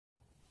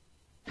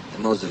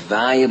most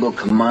valuable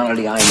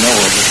commodity I know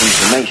of is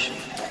information.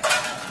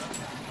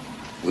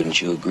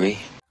 Wouldn't you agree?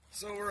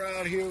 So we're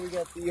out here, we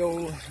got the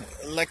old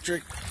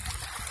electric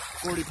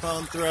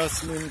 40-pound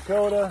thrust Minn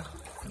Kota.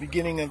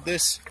 Beginning of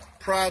this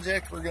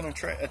project, we're going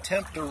to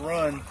attempt to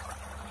run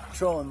a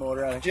trolling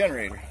motor on a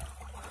generator.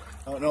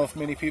 I don't know if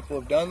many people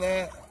have done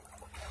that.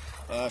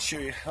 I'll show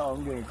you how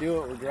I'm going to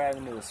do it. We're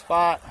driving to the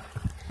spot.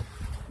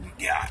 We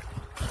got,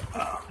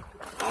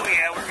 oh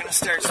yeah, we're going to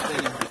start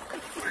spinning.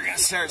 We're going to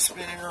start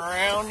spinning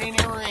around and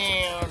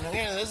around.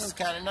 Yeah, this is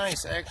kind of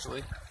nice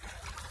actually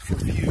for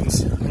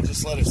views. We'll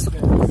just let it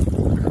spin.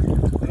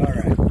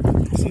 Alright,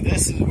 so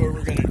this is where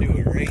we're going to do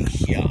it, right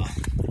here.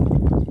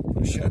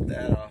 I'll shut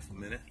that off a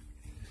minute.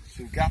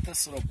 So we've got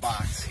this little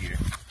box here.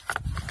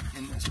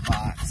 In this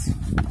box,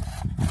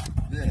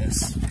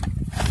 this is a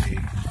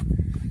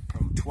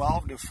from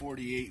 12 to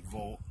 48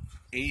 volt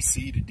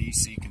AC to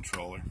DC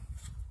controller.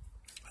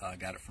 I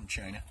got it from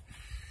China.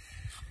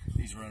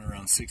 These run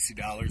around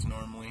 $60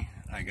 normally.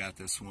 I got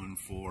this one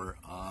for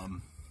I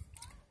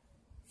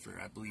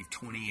believe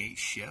 28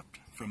 shipped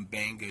from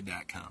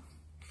Banggood.com.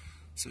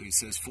 So he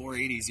says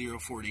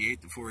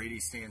 480-048. The 480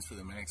 stands for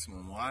the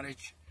maximum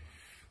wattage.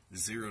 The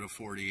 0 to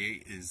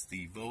 48 is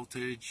the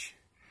voltage.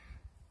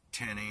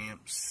 10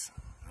 amps.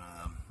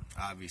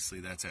 Obviously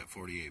that's at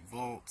 48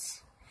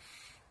 volts,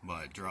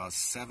 but it draws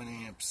 7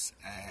 amps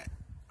at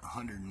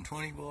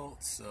 120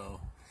 volts.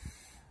 So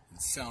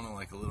it's sounding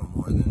like a little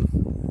more than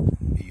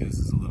it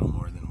uses, a little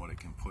more than what it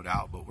can put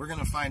out. But we're going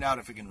to find out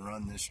if it can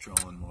run this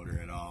trolling motor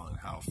at all and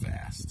how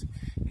fast.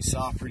 You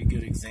saw a pretty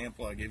good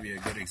example. I'll give you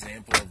a good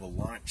example of a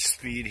launch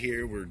speed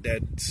here. We're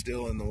dead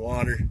still in the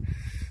water.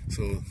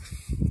 So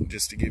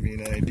just to give you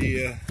an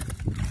idea,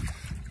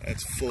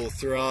 that's full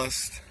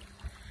thrust.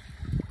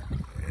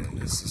 And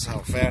this is how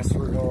fast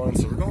we're going.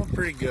 So we're going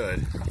pretty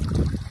good.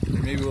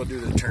 And maybe we'll do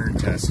the turn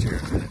test here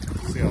in a minute.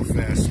 See how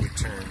fast we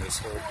turn this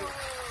whole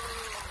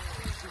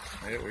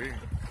bit. We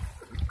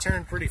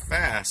turn pretty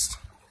fast.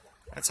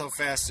 That's how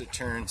fast it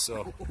turns.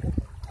 So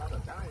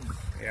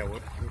yeah, we'll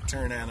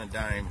turn on a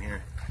dime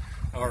here.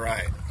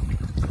 Alright,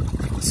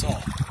 so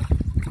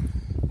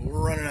we're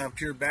running on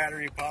pure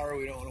battery power.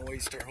 We don't want to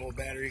waste our whole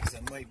battery because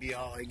that might be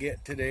all I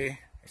get today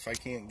if I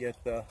can't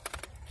get the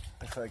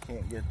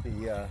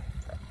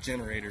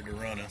generator to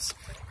run us.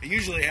 I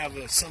usually have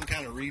some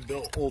kind of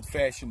rebuilt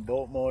old-fashioned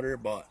boat motor,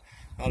 but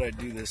I thought I'd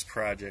do this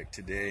project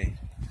today.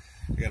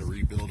 I got to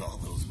rebuild all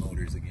those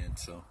motors again,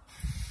 so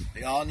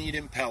they all need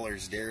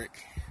impellers.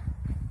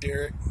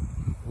 Derek,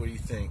 what do you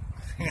think?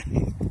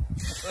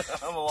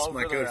 I'm along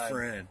my good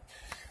friend.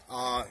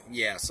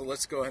 Yeah, so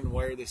let's go ahead and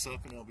wire this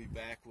up and I'll be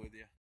back with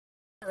you.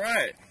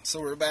 Alright, so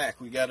we're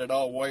back. We got it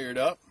all wired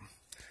up.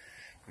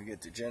 We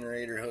get the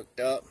generator hooked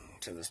up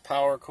to this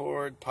power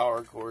cord.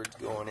 Power cord's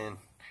going in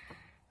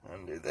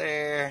under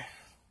there.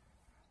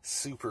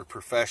 Super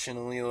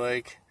professionally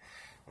like.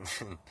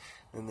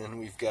 And then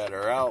we've got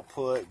our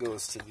output.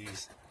 Goes to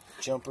these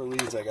jumper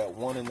leads. I got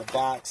one in the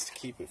box to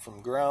keep it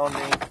from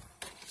grounding.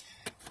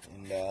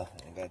 And I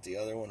got the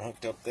other one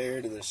hooked up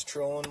there to this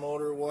trolling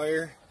motor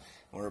wire.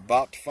 We're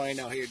about to find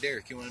out here.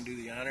 Derek, you want to do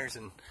the honors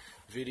and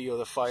video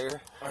the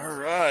fire?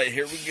 Alright,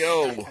 here we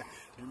go.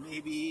 There may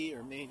be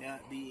or may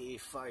not be a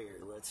fire.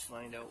 Let's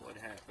find out what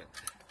happened.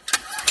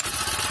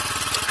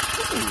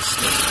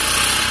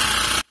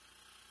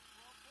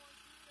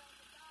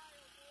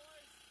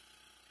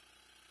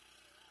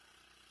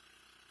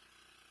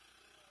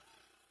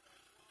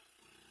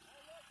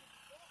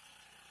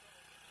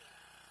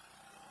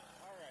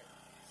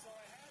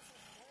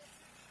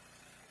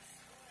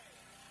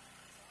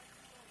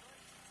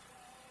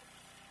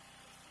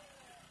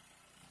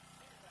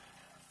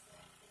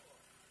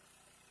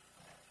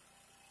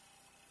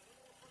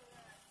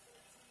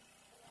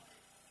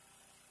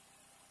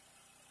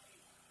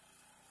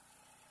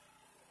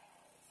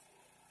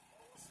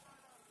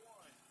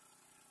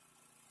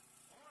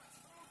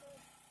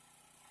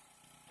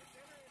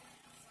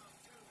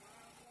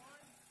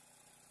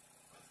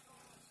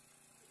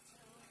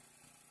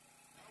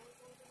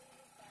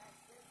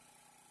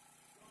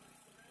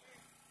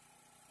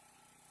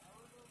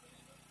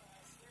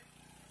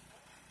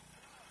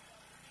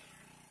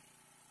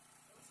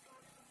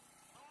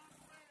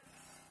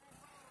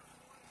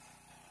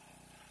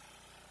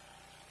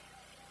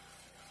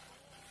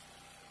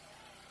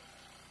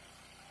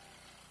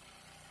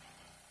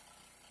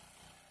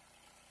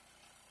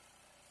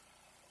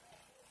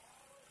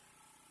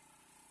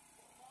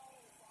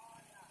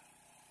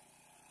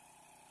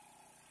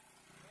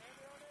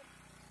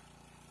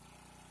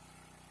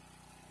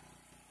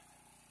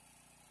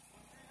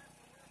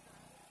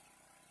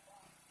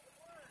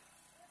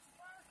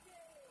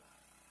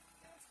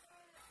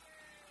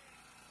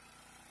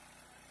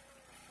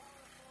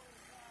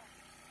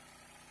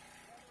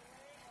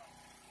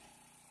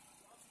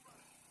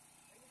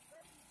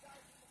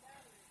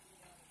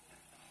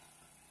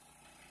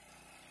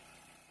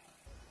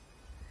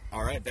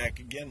 Alright, back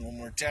again one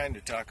more time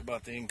to talk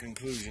about the in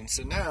conclusion.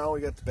 So now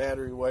we got the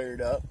battery wired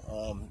up.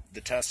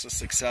 The test was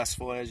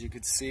successful, as you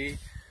could see.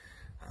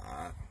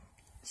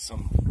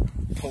 Some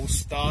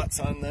post thoughts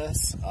on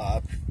this.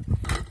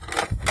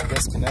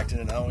 Disconnecting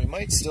it now. We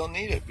might still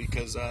need it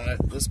because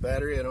this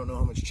battery, I don't know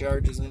how much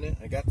charge is in it.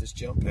 I got this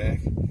jump pack,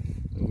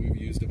 and we've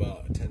used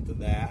about 1/10 of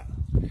that,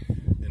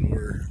 and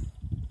we're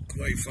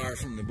quite far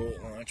from the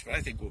boat launch, but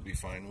I think we'll be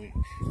fine.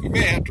 We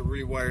may have to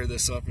rewire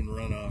this up and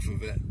run off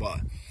of it, but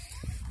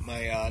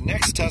my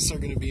next tests are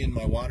going to be in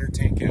my water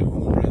tank at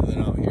home rather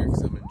than out here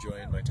because I'm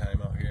enjoying my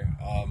time out here.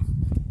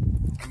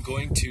 I'm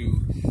going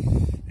to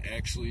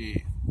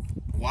actually,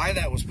 why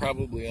that was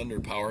probably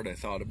underpowered, I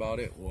thought about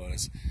it,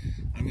 was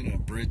I'm going to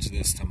bridge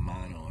this to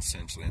mono,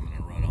 essentially. I'm going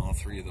to run all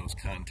 3 of those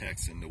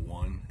contacts into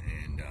one,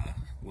 and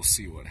we'll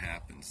see what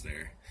happens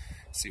there.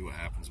 See what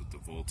happens with the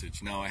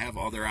voltage. Now, I have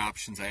other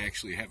options. I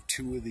actually have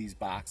 2 of these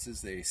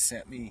boxes. They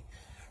sent me,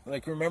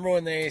 like, remember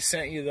when they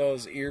sent you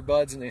those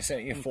earbuds and they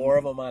sent you 4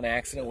 of them on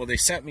accident? Well, they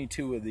sent me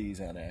 2 of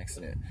these on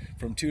accident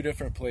from 2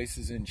 different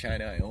places in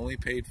China. I only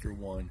paid for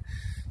 1.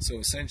 So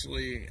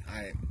essentially,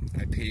 I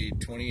paid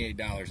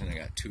 $28 and I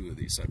got 2 of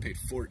these. So I paid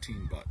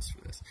 $14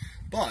 for this.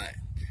 But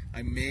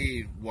I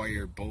may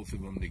wire both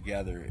of them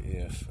together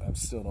if I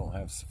still don't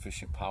have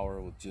sufficient power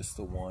with just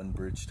the one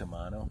bridge to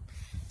mono.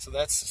 So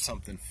that's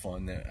something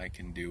fun that I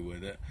can do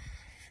with it.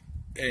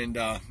 And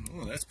oh,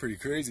 that's pretty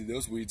crazy.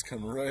 Those weeds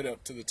come right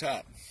up to the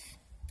top.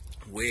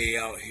 Way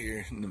out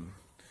here. We're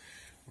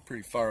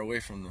pretty far away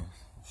from the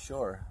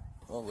shore.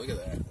 Oh, look at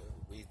that.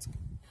 The weeds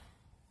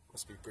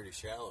must be pretty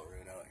shallow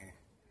right out here.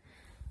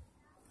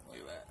 Look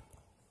at that.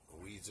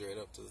 The weeds right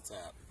up to the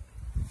top.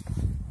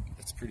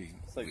 That's pretty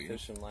It's like weird.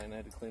 fishing line. I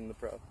had to clean the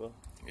prop up.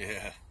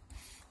 Yeah,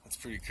 that's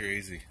pretty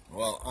crazy.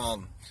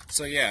 Well,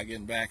 so yeah,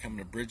 getting back, I'm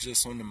going to bridge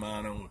this one to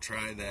mono. We'll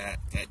try that.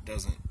 That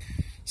doesn't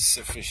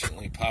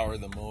sufficiently power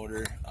the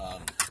motor.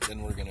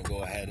 Then we're going to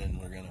go ahead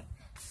and we're going to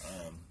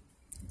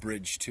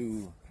bridge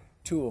two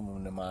of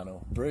them to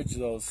mono. Bridge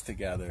those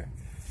together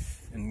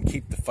and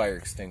keep the fire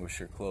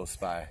extinguisher close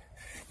by.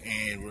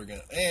 And we're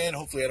going to, and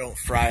hopefully I don't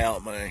fry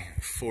out my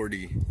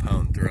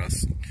 40-pound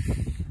thrust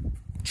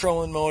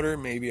trolling motor.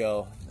 Maybe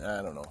I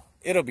don't know.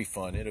 It'll be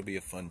fun. It'll be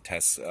a fun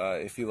test.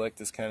 If you like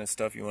this kind of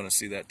stuff, you want to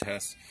see that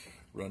test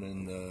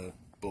running the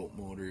boat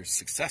motor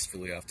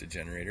successfully off the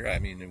generator. I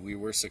mean, we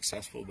were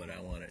successful, but I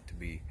want it to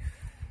be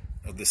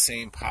of the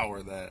same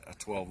power that a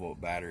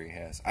 12-volt battery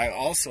has. I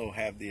also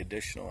have the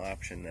additional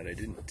option that I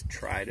didn't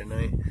try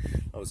tonight.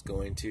 I was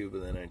going to,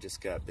 but then I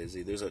just got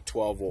busy. There's a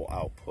 12-volt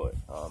output.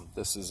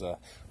 This is a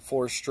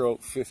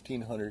 4-stroke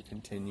 1500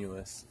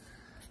 continuous.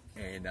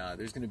 And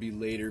there's going to be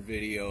later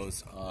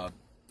videos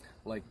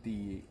like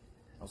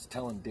I was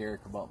telling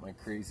Derek about my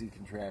crazy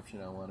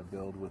contraption I want to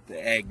build with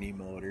the Agni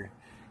motor.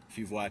 If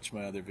you've watched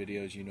my other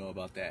videos, you know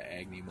about that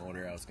Agni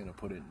motor. I was going to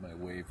put it in my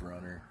Wave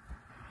Runner.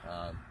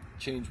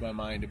 Changed my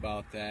mind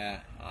about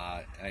that.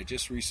 I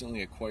just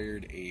recently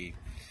acquired a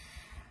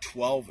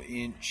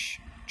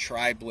 12-inch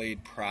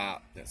tri-blade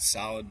prop that's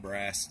solid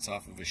brass. It's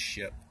off of a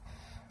ship.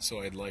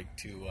 So I'd like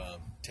to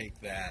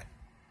take that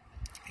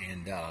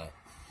and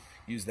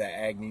use that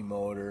Agni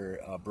motor,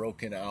 a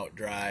broken out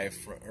drive,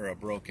 or a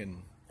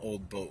broken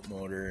old boat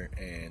motor,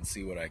 and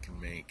see what I can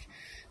make.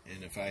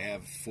 And if I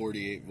have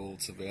 48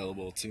 volts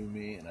available to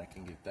me and I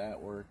can get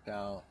that worked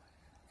out,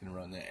 I can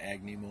run the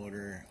Agni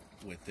motor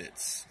with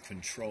its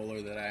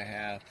controller that I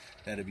have.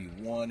 That'd be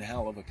one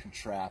hell of a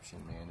contraption,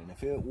 man. And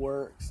if it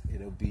works,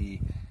 it'll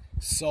be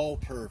so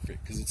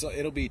perfect, because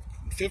it'll be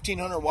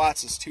 1500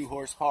 watts is 2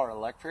 horsepower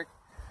electric.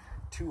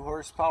 2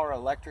 horsepower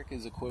electric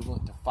is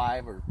equivalent to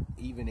 5 or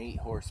even 8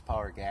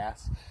 horsepower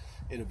gas.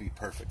 It'll be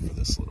perfect for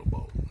this little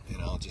boat.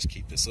 And I'll just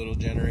keep this little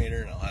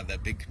generator, and I'll have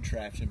that big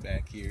contraption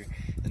back here,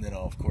 and then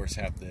I'll of course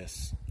have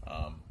this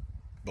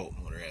boat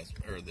motor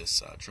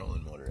this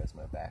trolling motor as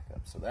my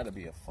backup. So that'll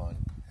be a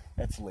fun.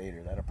 That's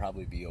later. That'll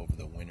probably be over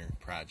the winter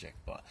project.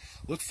 But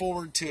look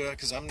forward to it,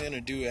 because I'm going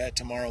to do that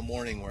tomorrow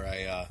morning, where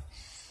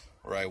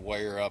I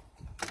wire up,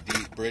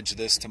 bridge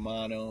this to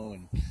mono,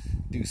 and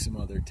do some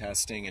other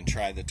testing and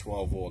try the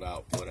 12-volt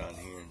output on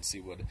here and see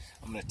what.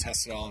 I'm going to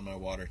test it all in my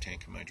water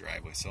tank in my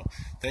driveway. So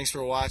thanks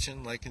for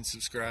watching. Like and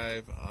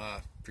subscribe.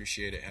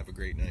 Appreciate it. Have a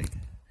great night.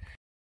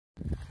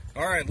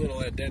 Alright, little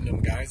addendum,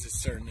 guys. It's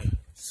starting to,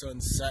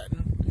 sun's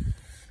setting.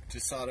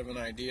 Just thought of an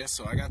idea.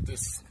 So I got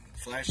this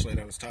flashlight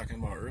I was talking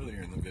about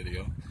earlier in the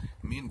video.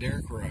 Me and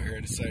Derek were out here.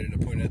 I decided to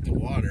point at the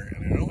water,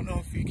 and I don't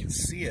know if you can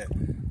see it,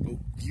 but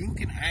you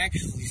can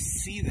actually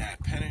see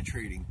that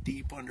penetrating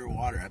deep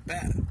underwater.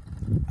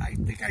 I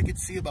think I could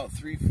see about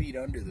 3 feet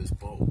under this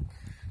boat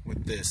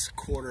with this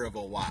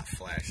 1/4 watt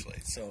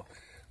flashlight. So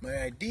my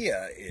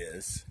idea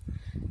is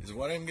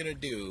what I'm going to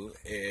do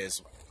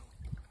is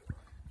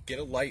get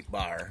a light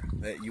bar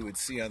that you would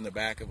see on the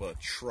back of a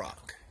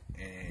truck.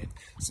 And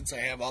since I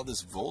have all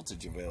this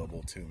voltage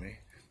available to me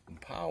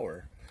and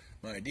power,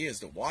 my idea is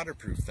to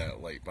waterproof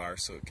that light bar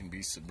so it can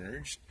be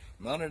submerged,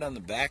 mount it on the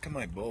back of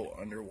my boat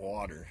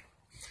underwater,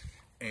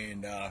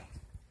 and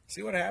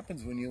see what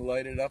happens when you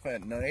light it up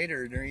at night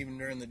or even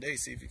during the day.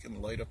 See if you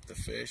can light up the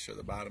fish or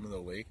the bottom of the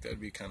lake. That'd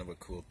be kind of a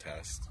cool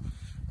test.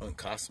 It won't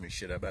cost me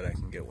shit. I bet I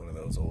can get one of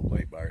those old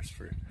light bars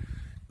for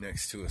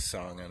next to a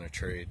song on a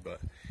trade.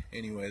 But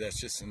anyway, that's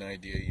just an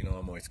idea. You know,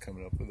 I'm always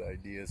coming up with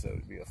ideas. That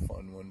would be a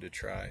fun one to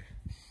try.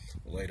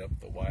 Light up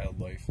the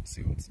wildlife and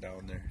see what's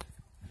down there.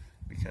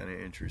 Be kind of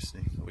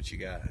interesting. What you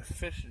got?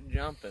 Fish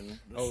jumping.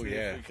 Oh,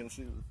 yeah. If we can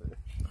see the fish.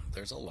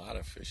 There's a lot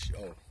of fish.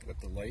 Oh, with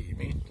the light, you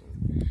mean?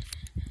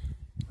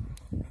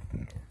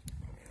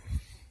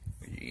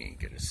 You ain't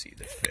gonna see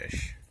the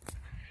fish.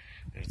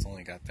 It's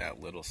only got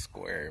that little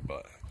square,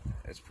 but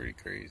it's pretty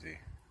crazy.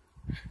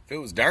 If it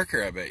was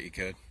darker, I bet you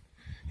could.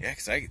 Yeah,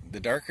 because the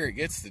darker it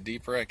gets, the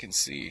deeper I can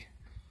see.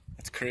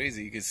 That's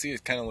crazy. You can see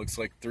it kind of looks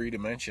like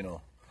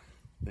three-dimensional.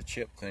 The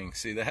chip thing.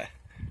 See that?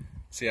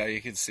 See how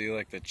you can see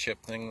like the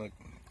chip thing? Look,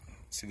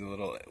 see the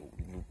little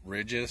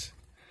ridges?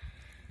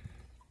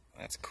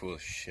 That's cool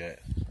as shit.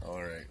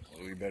 Alright,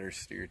 well, we better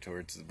steer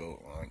towards the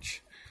boat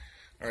launch.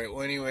 Alright,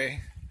 well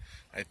anyway,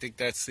 I think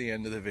that's the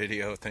end of the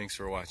video. Thanks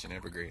for watching.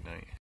 Have a great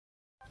night.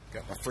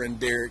 Got my friend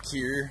Derek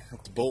here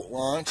at the boat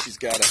launch. He's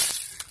got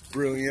a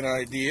brilliant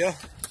idea.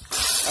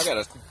 I got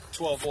a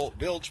 12-volt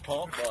bilge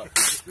pump, but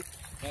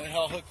how the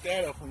hell hook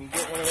that up when you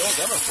get one of those?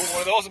 I'm going to put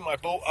one of those in my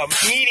boat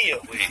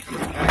immediately.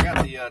 I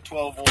got the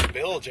 12-volt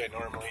bilge I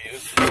normally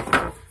use.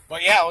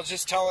 But yeah, I was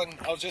just telling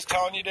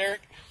you,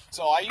 Derek.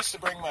 So I used to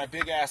bring my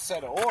big ass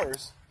set of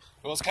oars.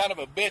 It was kind of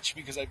a bitch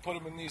because I put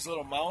them in these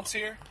little mounts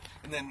here,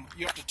 and then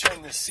you have to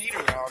turn this seat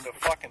around to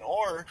fucking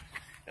oar.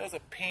 It was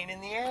a pain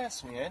in the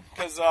ass, man.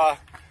 Because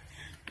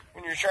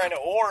when you're trying to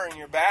oar and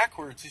you're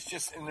backwards, it's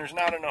just, and there's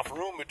not enough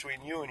room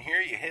between you and here.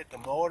 You hit the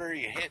motor,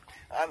 you hit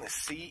on the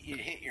seat, you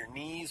hit your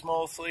knees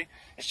mostly.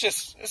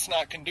 It's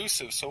not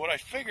conducive. So what I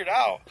figured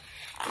out,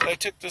 I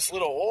took this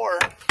little oar,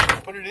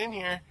 put it in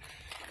here,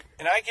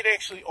 and I could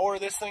actually oar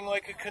this thing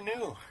like a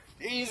canoe.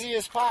 Easy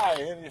as pie,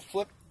 and it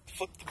flip,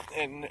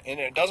 and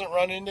it doesn't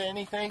run into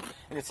anything,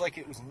 and it's like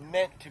it was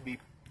meant to be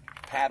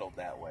paddled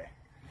that way.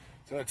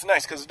 So it's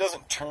nice because it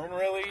doesn't turn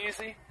really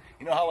easy.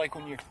 You know how like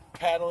when you're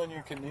paddling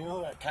your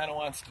canoe, it kind of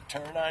wants to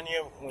turn on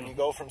you when you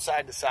go from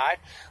side to side?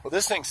 Well,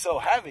 this thing's so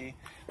heavy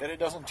that it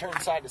doesn't turn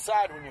side to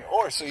side when you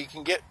oar, so you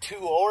can get 2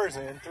 oars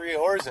in, 3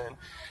 oars in,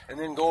 and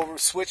then go over,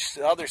 switch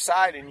to the other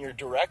side, and your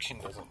direction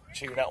doesn't,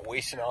 so you're not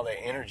wasting all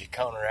that energy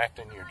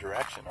counteracting your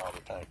direction all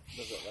the time.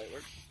 Does that light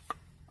work?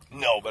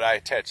 No, but I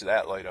attached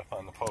that light up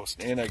on the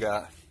post, and I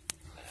got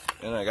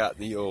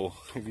the old.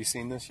 Have you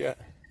seen this yet?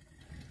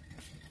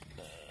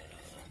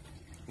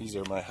 These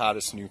are my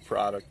hottest new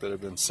product that I've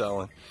been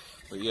selling.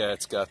 But yeah,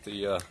 it's got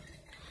the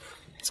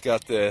it's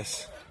got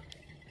this.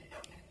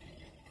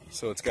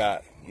 So it's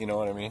got, you know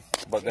what I mean?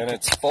 But then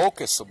it's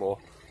focusable.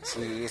 So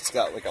it's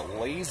got like a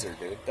laser,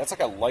 dude. That's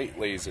like a light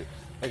laser.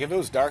 Like if it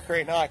was dark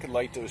right now, I could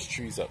light those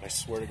trees up. I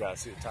swear to God,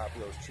 see the top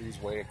of those trees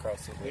way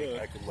across the lake?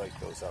 Yeah. I could light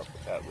those up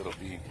with that little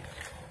beam.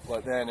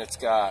 But then it's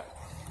got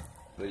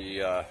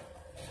the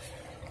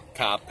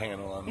cop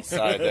panel on the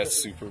side that's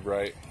super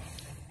bright.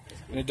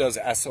 And it does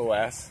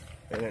SOS,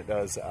 and it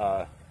does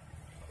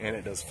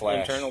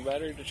flash. Internal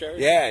battery to charge?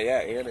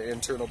 Yeah, and an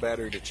internal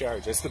battery to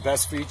charge. It's the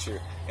best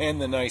feature.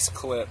 And the nice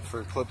clip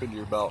for clipping to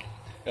your belt.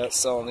 That's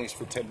selling these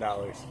for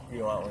 $10. If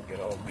you want one, get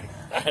hold of me.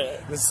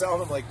 They're selling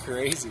them like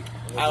crazy.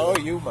 I owe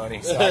you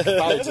money, so I could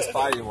probably just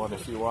buy you one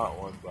if you want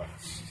one. But